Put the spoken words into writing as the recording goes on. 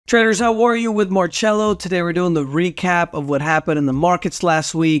Traders, how are you? With Marcello. Today we're doing the recap of what happened in the markets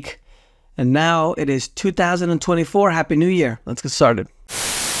last week. And now it is 2024. Happy New Year. Let's get started.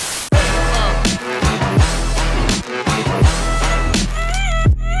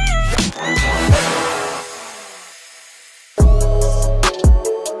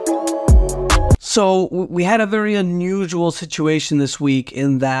 So we had a very unusual situation this week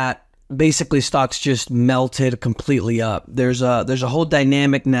in that basically stocks just melted completely up. There's a whole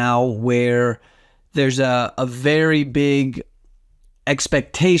dynamic now where there's a very big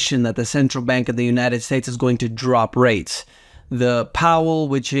expectation that the central bank of the United States is going to drop rates. The Powell,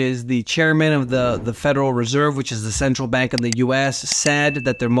 which is the chairman of the Federal Reserve, which is the central bank of the US, said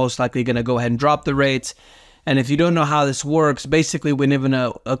that they're most likely going to go ahead and drop the rates. And if you don't know how this works, basically we live in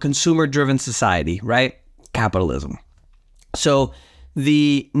a consumer-driven society, right? Capitalism. So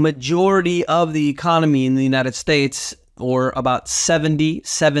the majority of the economy in the United States, or about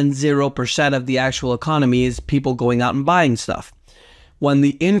 70% of the actual economy, is people going out and buying stuff. When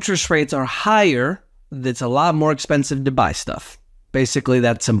the interest rates are higher, it's a lot more expensive to buy stuff. Basically,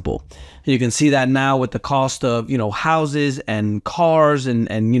 that's simple. You can see that now with the cost of, houses and cars and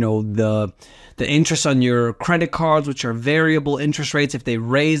the interest on your credit cards, which are variable interest rates. If they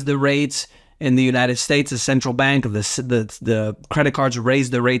raise the rates in the United States, the central bank, the credit cards raise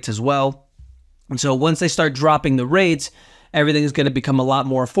the rates as well. And so once they start dropping the rates, everything is going to become a lot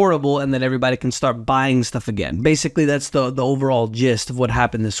more affordable, and then everybody can start buying stuff again. Basically, that's the overall gist of what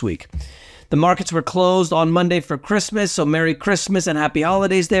happened this week. The markets were closed on Monday for Christmas, so Merry Christmas and Happy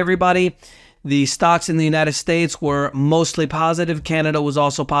Holidays to everybody. The stocks in the United States were mostly positive. Canada was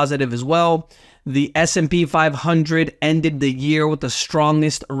also positive as well. The S&P 500 ended the year with the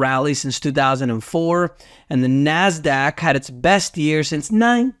strongest rally since 2004, and the NASDAQ had its best year since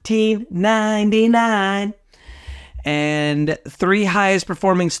 1999. And three highest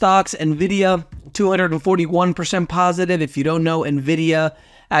performing stocks: NVIDIA, 241% positive. If you don't know, NVIDIA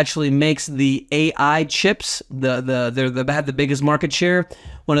actually makes the AI chips. They have the biggest market share.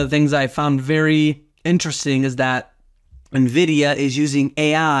 One of the things I found very interesting is that NVIDIA is using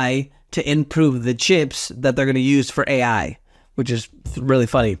AI to improve the chips that they're going to use for AI, which is really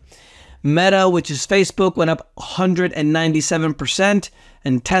funny. Meta, which is Facebook, went up 197%,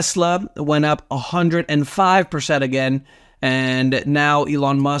 and Tesla went up 105% again. And now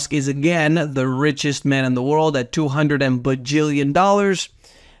Elon Musk is again the richest man in the world at $200 bajillion.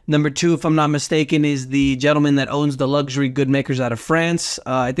 Number two, if I'm not mistaken, is the gentleman that owns the luxury good makers out of France.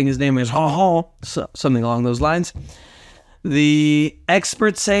 I think his name is something along those lines. The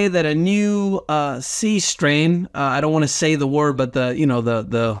experts say that a new C strain, I don't want to say the word, but the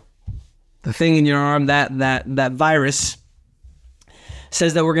thing in your arm, that virus,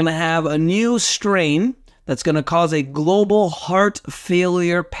 says that we're going to have a new strain that's going to cause a global heart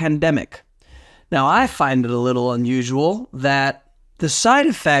failure pandemic. Now, I find it a little unusual that the side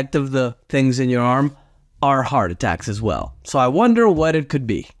effect of the things in your arm are heart attacks as well. So I wonder what it could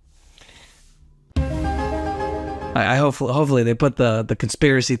be. I hopefully they put the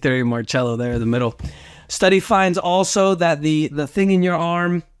conspiracy theory Marcello there in the middle. Study finds also that the thing in your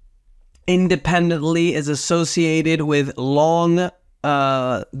arm independently is associated with long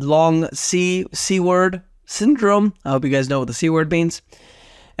C word syndrome. I hope you guys know what the C word means.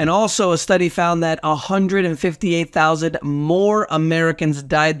 And also a study found that 158,000 more Americans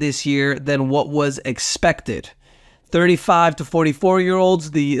died this year than what was expected. 35 to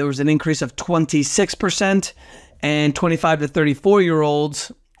 44-year-olds, there was an increase of 26%. And 25 to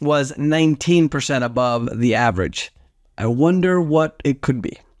 34-year-olds was 19% above the average. I wonder what it could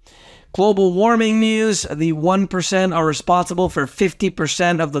be. Global warming news: the 1% are responsible for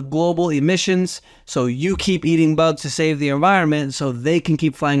 50% of the global emissions. So you keep eating bugs to save the environment so they can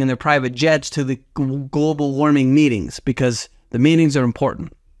keep flying in their private jets to the global warming meetings, because the meetings are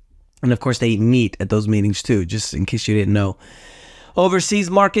important. And of course, they eat meat at those meetings too, just in case you didn't know. Overseas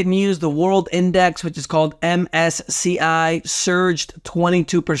market news: the world index, which is called MSCI, surged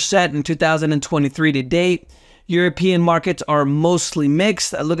 22% in 2023 to date. European markets are mostly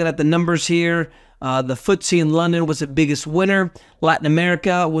mixed. Looking at the numbers here, the FTSE in London was the biggest winner. Latin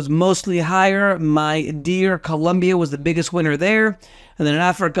America was mostly higher. My dear Colombia was the biggest winner there. And then in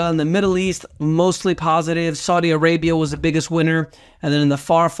Africa and the Middle East, mostly positive. Saudi Arabia was the biggest winner. And then in the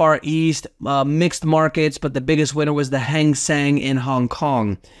far, far east, mixed markets, but the biggest winner was the Hang Seng in Hong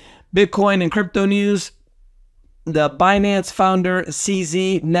Kong. Bitcoin and crypto news: the Binance founder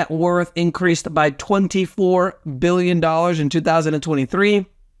CZ net worth increased by $24 billion in 2023.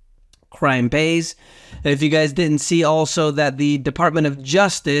 Crime pays. And if you guys didn't see also that the Department of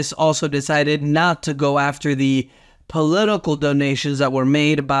Justice also decided not to go after the political donations that were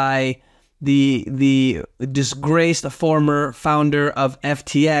made by the disgraced former founder of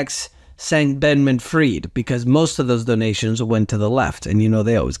FTX, Sam Bankman-Fried, because most of those donations went to the left, and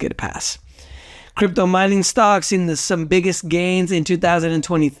they always get a pass. Crypto mining stocks seen some biggest gains in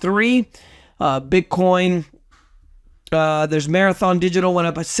 2023. Bitcoin, there's Marathon Digital went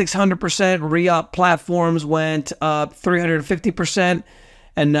up 600%. Re-op platforms went up 350%.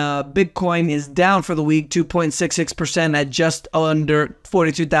 And Bitcoin is down for the week 2.66% at just under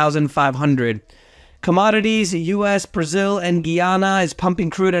 42,500. Commodities, U.S., Brazil, and Guyana is pumping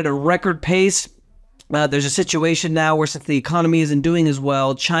crude at a record pace. There's a situation now where since the economy isn't doing as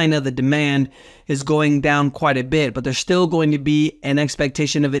well, China, the demand is going down quite a bit, but there's still going to be an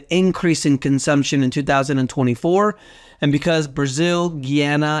expectation of an increase in consumption in 2024. And because Brazil,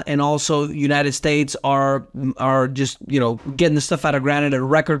 Guyana, and also United States are just, getting the stuff out of ground at a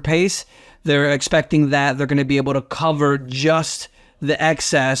record pace, they're expecting that they're going to be able to cover just the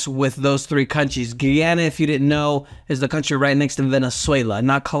excess with those three countries. Guyana, if you didn't know, is the country right next to Venezuela,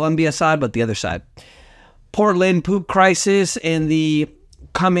 not Colombia side, but the other side. Portland poop crisis in the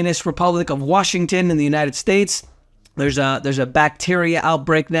Communist Republic of Washington in the United States. There's a bacteria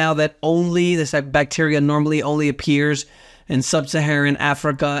outbreak now that this bacteria normally only appears in sub-Saharan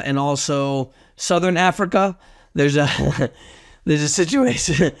Africa and also Southern Africa. There's a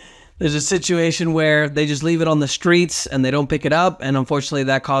situation where they just leave it on the streets and they don't pick it up, and unfortunately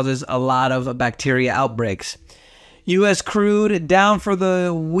that causes a lot of bacteria outbreaks. U.S. crude down for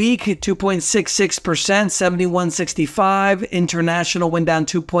the week, 2.66%, 71.65. International went down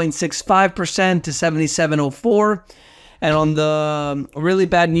 2.65% to 77.04. And on the really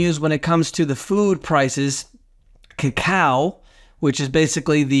bad news when it comes to the food prices, cacao, which is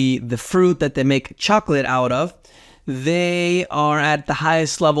basically the fruit that they make chocolate out of, they are at the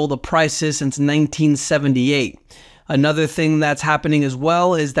highest level, the prices, since 1978. Another thing that's happening as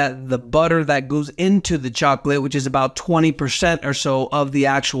well is that the butter that goes into the chocolate, which is about 20% or so of the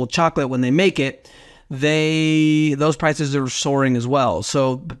actual chocolate when they make it, those prices are soaring as well.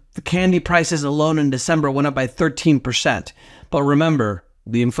 So the candy prices alone in December went up by 13%. But remember,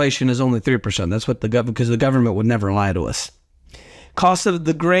 the inflation is only 3%. That's what because the government would never lie to us. Cost of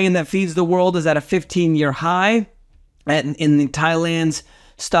the grain that feeds the world is at a 15-year high. In Thailand's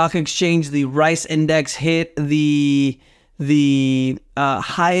stock exchange, the rice index hit the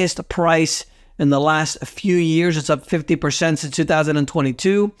highest price in the last few years. It's up 50% since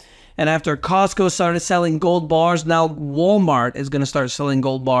 2022. And after Costco started selling gold bars, now Walmart is going to start selling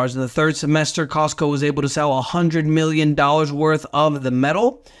gold bars. In the third semester, Costco was able to sell $100 million worth of the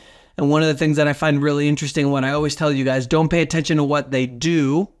metal. And one of the things that I find really interesting, when I always tell you guys, don't pay attention to what they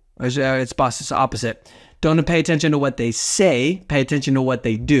do. It's opposite. Don't pay attention to what they say, pay attention to what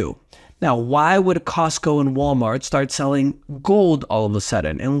they do. Now, why would Costco and Walmart start selling gold all of a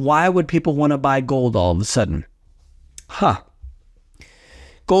sudden? And why would people want to buy gold all of a sudden?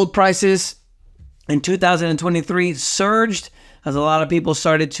 Gold prices in 2023 surged as a lot of people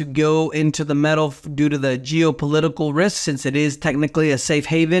started to go into the metal due to the geopolitical risks, since it is technically a safe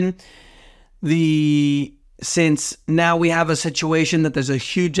haven. Since now we have a situation that there's a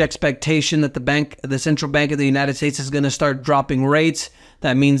huge expectation that the central bank of the United States is going to start dropping rates.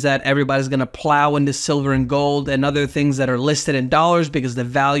 That means that everybody's going to plow into silver and gold and other things that are listed in dollars because the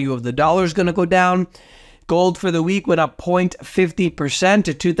value of the dollar is going to go down. Gold for the week went up 0.50%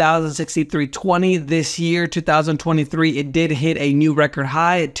 to $2,063.20. This year, 2023, it did hit a new record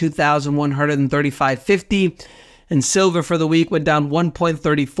high at $2,135.50. And silver for the week went down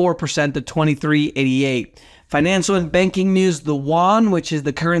 1.34% to $23.88. Financial and banking news, the yuan, which is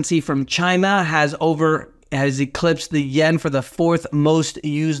the currency from China, has eclipsed the yen for the fourth most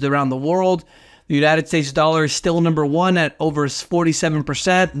used around the world. The United States dollar is still number one at over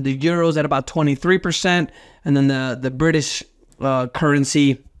 47%. The euro is at about 23%. And then the British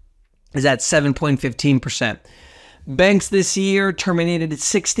currency is at 7.15%. Banks this year terminated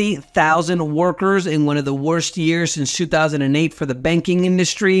 60,000 workers in one of the worst years since 2008 for the banking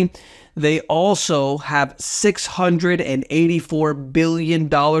industry. They also have $684 billion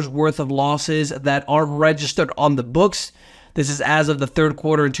worth of losses that aren't registered on the books. This is as of the third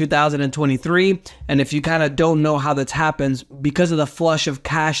quarter in 2023. And if you kind of don't know how this happens, because of the flush of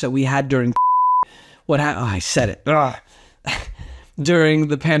cash that we had during during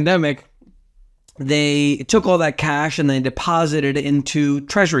the pandemic, they took all that cash and they deposited it into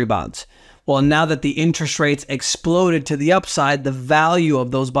treasury bonds. Well, now that the interest rates exploded to the upside, the value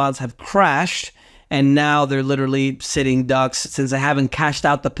of those bonds have crashed, and now they're literally sitting ducks since they haven't cashed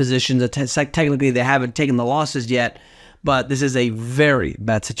out the positions. Technically, they haven't taken the losses yet, but this is a very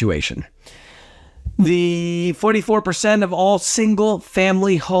bad situation. The 44% of all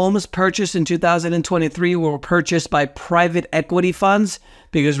single-family homes purchased in 2023 were purchased by private equity funds.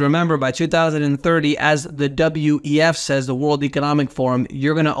 Because remember, by 2030, as the WEF says, the World Economic Forum,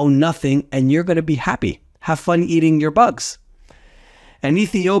 you're going to own nothing and you're going to be happy. Have fun eating your bugs. And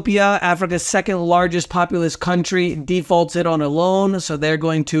Ethiopia, Africa's second largest populous country, defaulted on a loan. So they're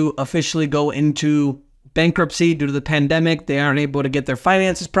going to officially go into bankruptcy due to the pandemic. They aren't able to get their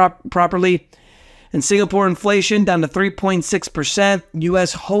finances properly. And Singapore inflation down to 3.6%.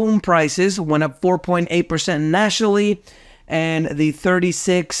 U.S. home prices went up 4.8% nationally. And the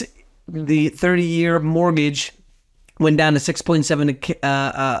 30-year mortgage went down to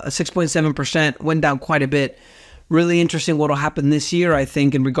 6.7%, went down quite a bit. Really interesting what will happen this year, I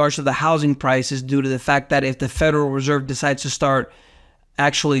think, in regards to the housing prices due to the fact that if the Federal Reserve decides to start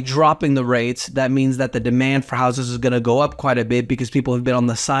actually dropping the rates, that means that the demand for houses is going to go up quite a bit because people have been on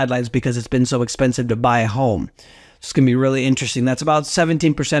the sidelines because it's been so expensive to buy a home. It's going to be really interesting. That's about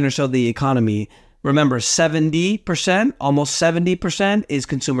 17% or so of the economy. Remember, 70%, almost 70% is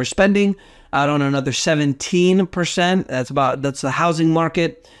consumer spending. Out on another 17%, that's the housing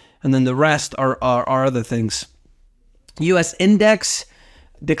market. And then the rest are other things. U.S. index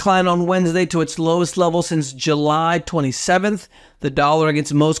declined on Wednesday to its lowest level since July 27th. The dollar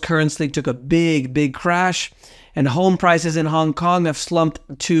against most currency took a big crash. And home prices in Hong Kong have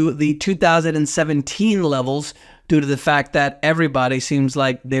slumped to the 2017 levels due to the fact that everybody seems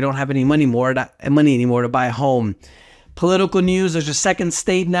like they don't have any money anymore to buy a home. Political news, there's a second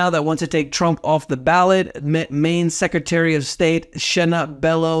state now that wants to take Trump off the ballot. Maine Secretary of State Maine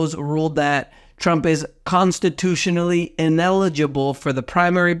Ballot ruled that Trump is constitutionally ineligible for the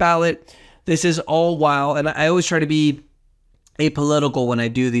primary ballot. This is all while, and I always try to be apolitical when I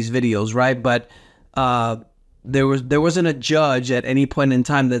do these videos, right? But there wasn't a judge at any point in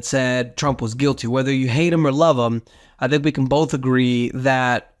time that said Trump was guilty. Whether you hate him or love him, I think we can both agree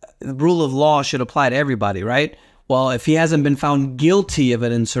that the rule of law should apply to everybody, right? Well, if he hasn't been found guilty of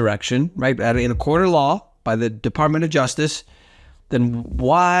an insurrection, right, in a court of law by the Department of Justice, then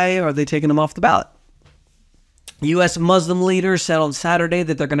why are they taking him off the ballot? U.S. Muslim leaders said on Saturday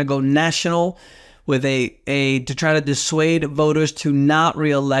that they're going to go national with to try to dissuade voters to not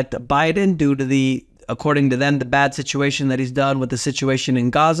reelect Biden due to the, according to them, the bad situation that he's done with the situation in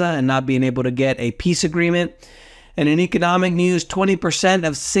Gaza and not being able to get a peace agreement. And in economic news, 20%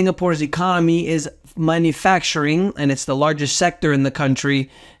 of Singapore's economy is manufacturing, and it's the largest sector in the country,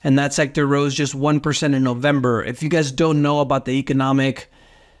 and that sector rose just 1% in November. If you guys don't know about the economic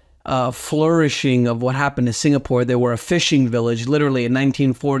flourishing of what happened to Singapore, they were a fishing village literally in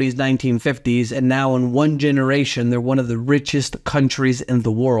 1940s, 1950s, and now in one generation, they're one of the richest countries in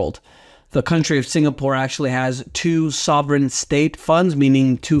the world. The country of Singapore actually has 2 sovereign state funds,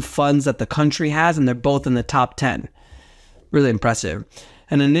 meaning 2 funds that the country has, and they're both in the top 10. Really impressive.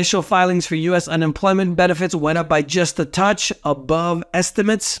 And initial filings for U.S. unemployment benefits went up by just a touch above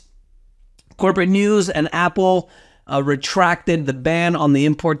estimates. Corporate news, and Apple retracted the ban on the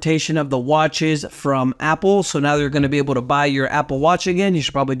importation of the watches from Apple. So now you're going to be able to buy your Apple Watch again. You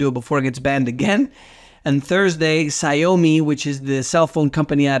should probably do it before it gets banned again. And Thursday, Xiaomi, which is the cell phone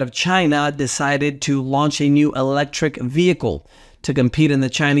company out of China, decided to launch a new electric vehicle to compete in the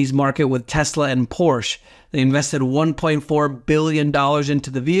Chinese market with Tesla and Porsche. They invested $1.4 billion into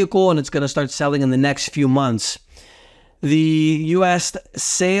the vehicle, and it's going to start selling in the next few months. The U.S.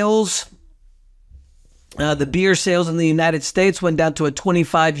 sales, the beer sales in the United States went down to a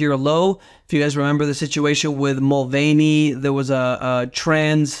 25-year low. If you guys remember the situation with Mulvaney, there was a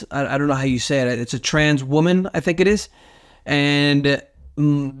trans, I don't know how you say it, it's a trans woman, I think it is, and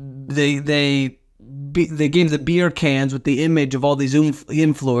they gave the beer cans with the image of all these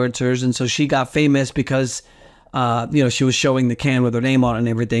influencers, and so she got famous because she was showing the can with her name on it and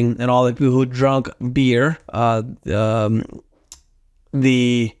everything, and all the people who drank beer,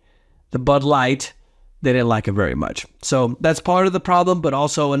 the Bud Light, they didn't like it very much. So that's part of the problem, but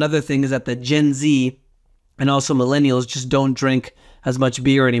also another thing is that the Gen Z and also millennials just don't drink as much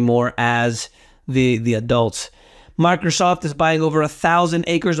beer anymore as the adults. Microsoft is buying over 1,000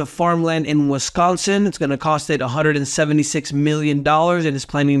 acres of farmland in Wisconsin. It's going to cost it $176 million and is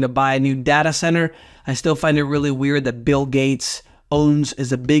planning to buy a new data center. I still find it really weird that Bill Gates is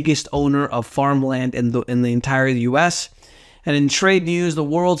the biggest owner of farmland in the entire U.S. And in trade news, the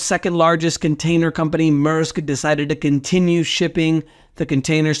world's second largest container company, Maersk, decided to continue shipping the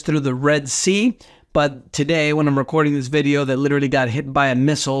containers through the Red Sea. But today, when I'm recording this video, they literally got hit by a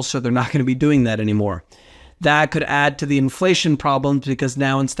missile, so they're not going to be doing that anymore. That could add to the inflation problems because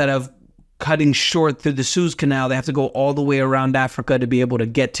now instead of cutting short through the Suez Canal, they have to go all the way around Africa to be able to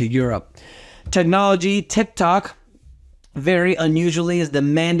get to Europe. Technology, TikTok, very unusually, is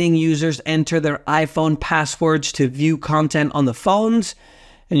demanding users enter their iPhone passwords to view content on the phones.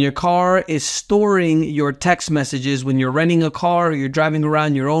 And your car is storing your text messages when you're renting a car or you're driving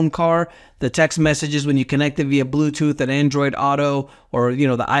around your own car. The text messages, when you connect it via Bluetooth and Android Auto or, the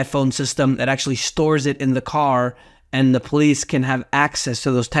iPhone system, it actually stores it in the car, and the police can have access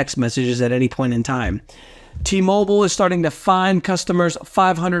to those text messages at any point in time. T-Mobile is starting to fine customers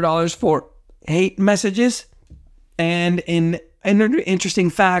 $500 for hate messages. And in interesting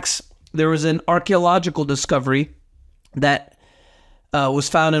facts, there was an archaeological discovery that was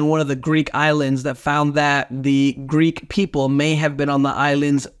found in one of the Greek islands that found that the Greek people may have been on the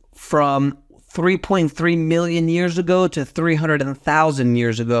islands from 3.3 million years ago to 300,000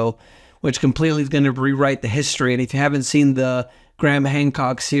 years ago, which completely is going to rewrite the history. And if you haven't seen the Graham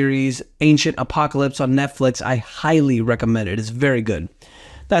Hancock series, Ancient Apocalypse on Netflix, I highly recommend it. It's very good.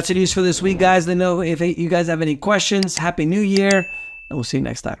 That's the news for this week, guys. Let me know if you guys have any questions. Happy New Year, and we'll see you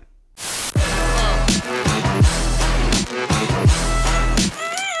next time.